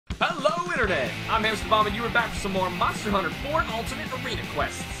Internet! I'm HamsterBomb, and you are back for some more Monster Hunter 4 Ultimate Arena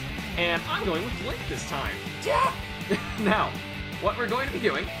quests. And I'm going with Link this time. Yeah! Now, what we're going to be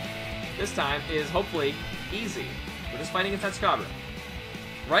doing this time is hopefully easy. We're just fighting against that Scabra.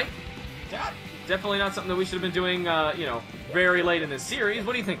 Right? Yeah. Definitely not something that we should have been doing, you know, very late in this series.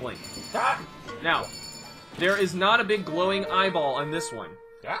 What do you think, Link? Now, there is not a big glowing eyeball on this one.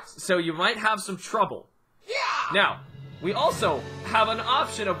 So you might have some trouble. Yeah! Now, we also have an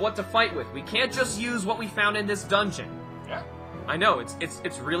option of what to fight with. We can't just use what we found in this dungeon. Yeah. I know,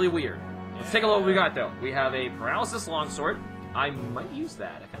 it's really weird. Yeah. Let's take a look what we got, though. We have a Paralysis Longsword. I might use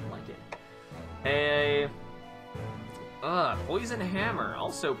that. I kind of like it. A Poison Hammer.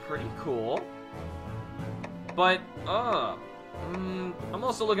 Also pretty cool. But, I'm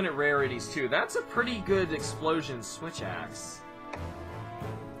also looking at rarities, too. That's a pretty good Explosion Switch Axe.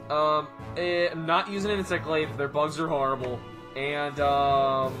 I'm not using an Insectglaive. Their bugs are horrible. And,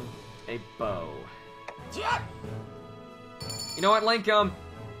 a bow. You know what, Link,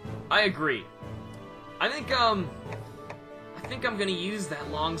 I agree. I think I'm gonna use that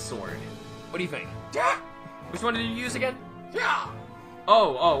longsword. What do you think? Yeah. Which one did you use again? Yeah.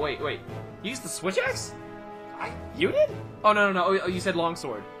 Oh, wait. You used the Switch Axe? You did? Oh, no. Oh, you said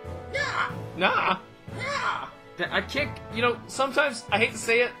longsword. Yeah. Nah. Yeah. I can't, you know, sometimes, I hate to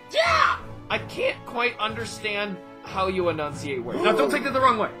say it, yeah! I can't quite understand how you enunciate words. Now, don't take that the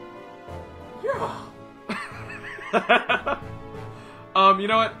wrong way. Yeah. You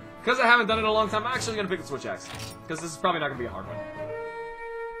know what? Because I haven't done it in a long time, I'm actually going to pick the Switch Axe. Because this is probably not going to be a hard one.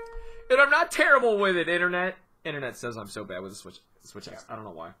 And I'm not terrible with it, Internet. Internet says I'm so bad with the Switch Axe. I don't know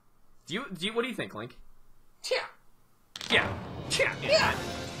why. What do you think, Link? Yeah.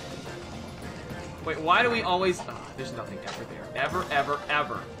 Wait, why do we always... Oh, there's nothing ever there.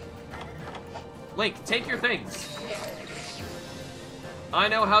 Ever. Link, take your things. I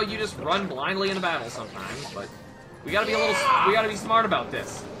know how you just run blindly in a battle sometimes, but we gotta be we gotta be smart about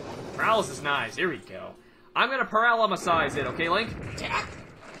this. Paralysis is nice. Here we go. I'm gonna paralysize it, okay, Link?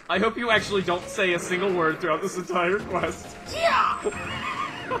 I hope you actually don't say a single word throughout this entire quest. Yeah.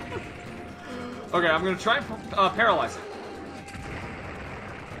 Okay, I'm gonna try and paralyze it.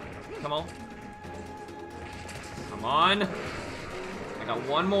 Come on. Come on. I got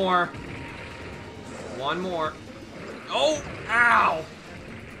one more. Oh! Ow!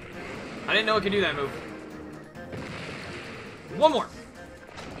 I didn't know it could do that move. One more.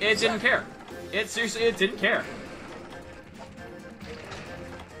 It didn't care. It didn't care.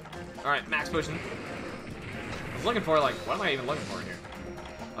 Alright, max potion. I was looking for, like, what am I even looking for here?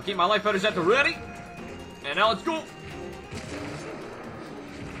 I'll keep my life feathers at the ready. And now let's go.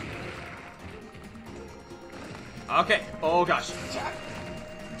 Okay. Oh, gosh.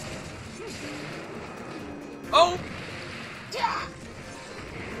 Oh!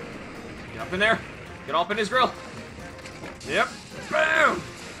 Get up in there. Get up in his grill. Yep. Boom!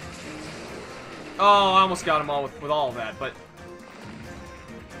 Oh, I almost got him all with all of that, but...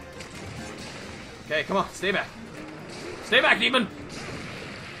 Okay, come on. Stay back. Stay back, demon!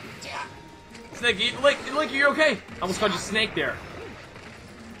 Snake, Link, you okay? I almost called you Snake there.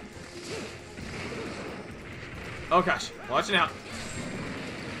 Oh gosh, watching out.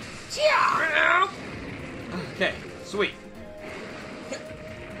 Okay, sweet.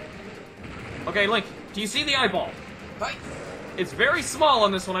 Okay, Link, do you see the eyeball? It's very small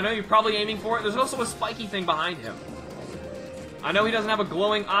on this one. I know you're probably aiming for it. There's also a spiky thing behind him. I know he doesn't have a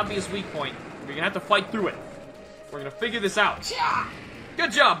glowing, obvious weak point. You're gonna have to fight through it. We're gonna figure this out.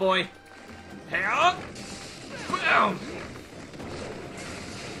 Good job, boy. Hey up! Boom!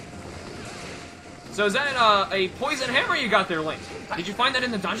 So is that a poison hammer you got there, Link? Did you find that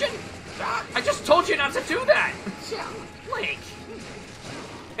in the dungeon? I just told you not to do that! Link!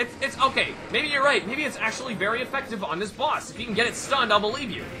 It's okay. Maybe you're right. Maybe it's actually very effective on this boss. If you can get it stunned, I'll believe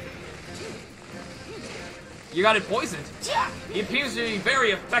you. You got it poisoned? He appears to be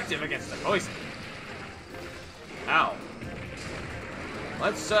very effective against the poison. Ow.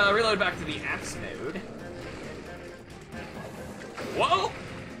 Let's reload back to the axe mode. Whoa!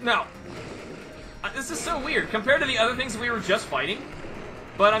 No. This is so weird compared to the other things we were just fighting.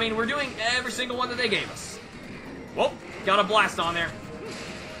 But, I mean, we're doing every single one that they gave us. Whoa, got a blast on there.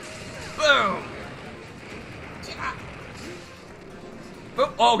 Boom!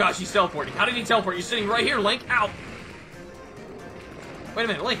 Oh gosh, he's teleporting. How did he teleport? You're sitting right here, Link. Ow! Wait a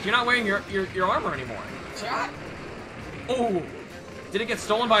minute, Link, you're not wearing your armor anymore. Oh! Did it get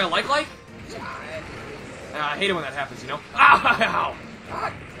stolen by a like? I hate it when that happens, you know? Ow!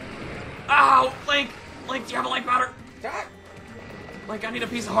 Ow! Link! Link, do you have a life powder? Link, I need a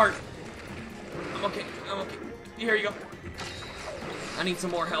piece of heart. I'm okay. Here you go. I need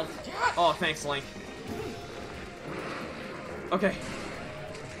some more health. Oh, thanks, Link. Okay.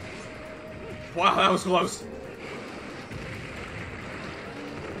 Wow, that was close.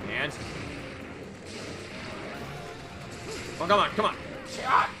 And... oh, come on, come on.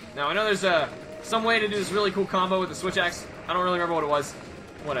 Now, I know there's some way to do this really cool combo with the switch axe. I don't really remember what it was.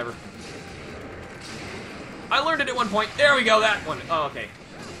 Whatever. I learned it at one point. There we go, that one. Oh, okay.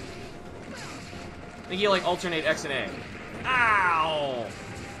 I think you, like, alternate X and A. Ow!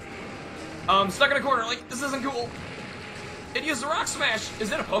 Stuck in a corner. Like, this isn't cool. It used a rock smash.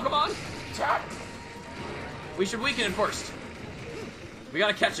 Is it a Pokemon? We should weaken it first. We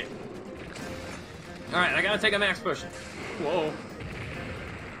gotta catch it. Alright, I gotta take a max push. Whoa.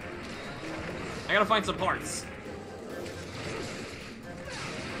 I gotta find some parts.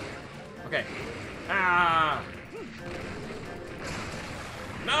 Okay. Ah!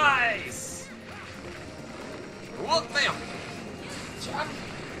 Nice! Whoop, bam!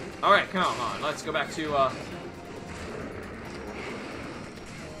 Alright, come on, let's go back to,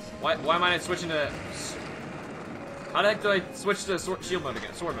 Why am I not switching to... how the heck do I switch to shield mode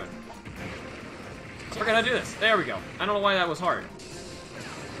again? Sword mode. I forgot how to do this. There we go. I don't know why that was hard.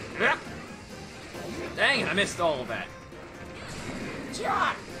 Yep. Dang it, I missed all of that.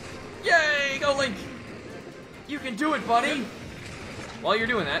 Yay, go Link! You can do it, buddy! While you're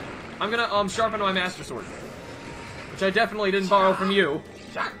doing that, I'm gonna sharpen my Master Sword. Which I definitely didn't borrow from you.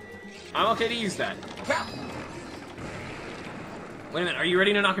 I'm okay to use that. Wait a minute, are you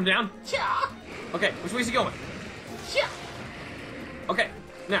ready to knock him down? Okay, which way is he going? Okay,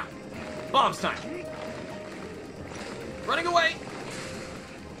 now, bombs time. Running away!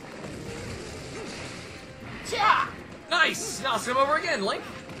 Nice! Now let's come over again, Link.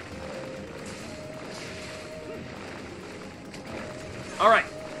 Alright.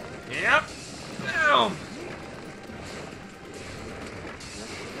 Yep. Boom!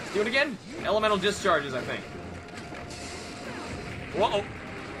 Do it again? Elemental discharges, I think. Whoa!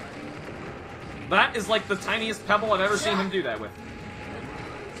 That is like the tiniest pebble I've ever seen him do that with.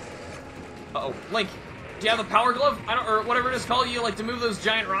 Uh-oh. Link, do you have the power glove? I don't, or whatever it is called, you like to move those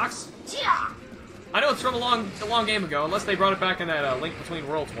giant rocks? I know it's from a long game ago, unless they brought it back in that Link Between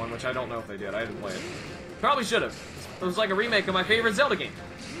Worlds one, which I don't know if they did. I didn't play it. Probably should have. It was like a remake of my favorite Zelda game.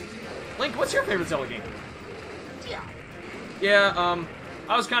 Link, what's your favorite Zelda game? Yeah,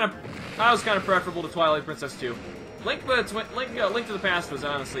 I was kind of preferable to Twilight Princess 2. Link to the Past was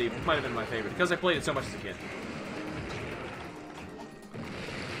honestly might have been my favorite because I played it so much as a kid.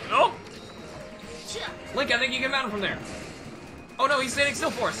 Oh! Link, I think you can mount him from there. Oh no, he's standing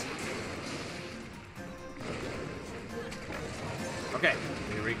still for us. Okay,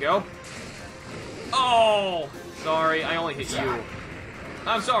 here we go. Oh! Sorry, I only hit you.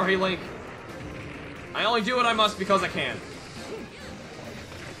 I'm sorry, Link. I only do what I must because I can.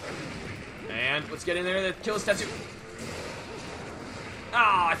 And let's get in there to kill his tattoo.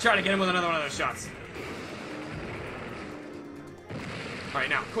 Ah, I tried to get him with another one of those shots. Alright,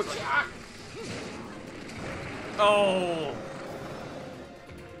 now, quickly. Oh!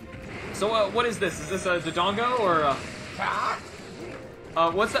 So, what is this? Is this a Dodongo, or,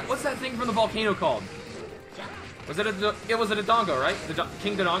 what's that thing from the volcano called? Was it it was a Dodongo, right?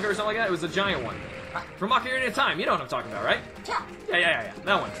 King Dodongo or something like that? It was a giant one. From Ocarina of Time, you know what I'm talking about, right? Yeah.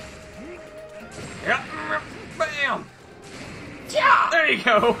 That one. Yep. Bam! There you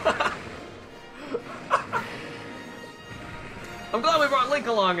go! I'm glad we brought Link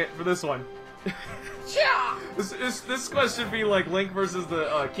along for this one. This quest should be like Link versus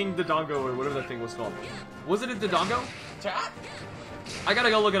the King Dodongo or whatever that thing was called. Was it a Dodongo? I gotta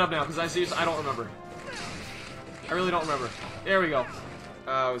go look it up now because I don't remember. I really don't remember. There we go.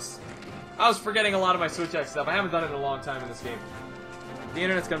 I was forgetting a lot of my Switch X stuff. I haven't done it in a long time in this game. The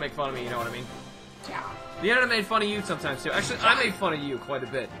internet's gonna make fun of me, you know what I mean? The internet made fun of you sometimes too. Actually, I made fun of you quite a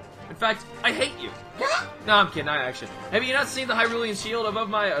bit. In fact, I hate you. No, I'm kidding. I actually. Have you not seen the Hyrulean shield above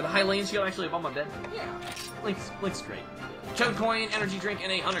my, the Hylian shield actually above my bed? Yeah. Link's great. Chug coin, energy drink,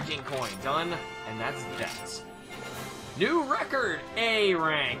 and a Hunter King coin. Done, and that's that. New record, A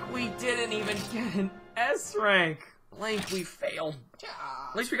rank. We didn't even get an S rank. Link, we failed.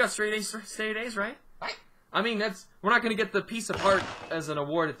 At least we got straight A's, right? I mean, we're not going to get the piece of art as an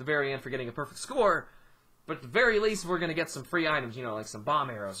award at the very end for getting a perfect score, but at the very least, we're going to get some free items, you know, like some bomb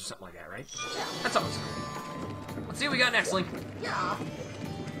arrows or something like that, right? That's always cool. Let's see what we got next, Link.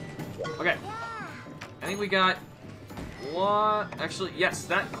 Okay. I think we got what? Actually, yes,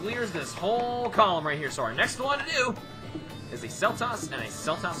 that clears this whole column right here. So our next one to do is a Celtos and a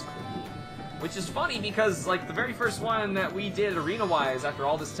Celtos Cool. Which is funny because, like, the very first one that we did arena-wise after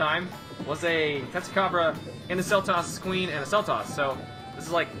all this time was a Tetsukabra and a Seltos Queen, and a Seltos. So this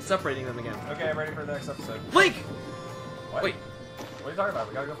is like separating them again. Okay, I'm ready for the next episode. Link! What? Wait. What are you talking about?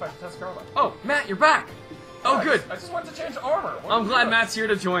 We gotta go fight the Testacoba. Oh, Matt, you're back! Oh, Yeah, good. I just wanted to change armor. I'm glad Matt's here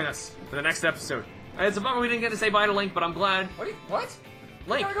to join us for the next episode. It's a bummer we didn't get to say bye to Link, but I'm glad. What?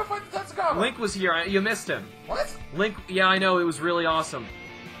 Link. We gotta go fight the Testacoba. Link was here. You missed him. What? Link, yeah, I know. It was really awesome.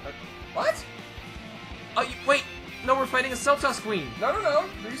 What? Oh, wait. No, we're fighting a Seltos Queen. No.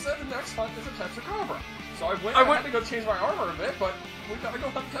 You said the next hunt is a Testacoba. So I went. I had to go change my armor a bit, but we gotta go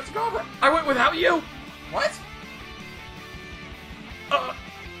hunt the Testacoba. I went without you? What?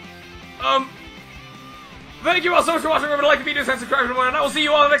 Thank you all so much for watching. Remember to like the video, subscribe to and I will see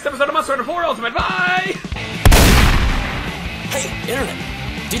you all in the next episode of Monster Hunter 4 Ultimate. Bye! Hey,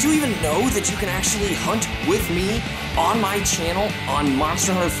 Internet, did you even know that you can actually hunt with me on my channel on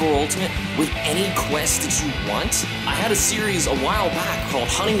Monster Hunter 4 Ultimate with any quest that you want? I had a series a while back called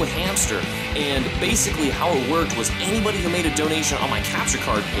Hunting with Hamster, and basically how it worked was anybody who made a donation on my capture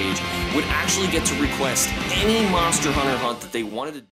card page would actually get to request any Monster Hunter hunt that they wanted to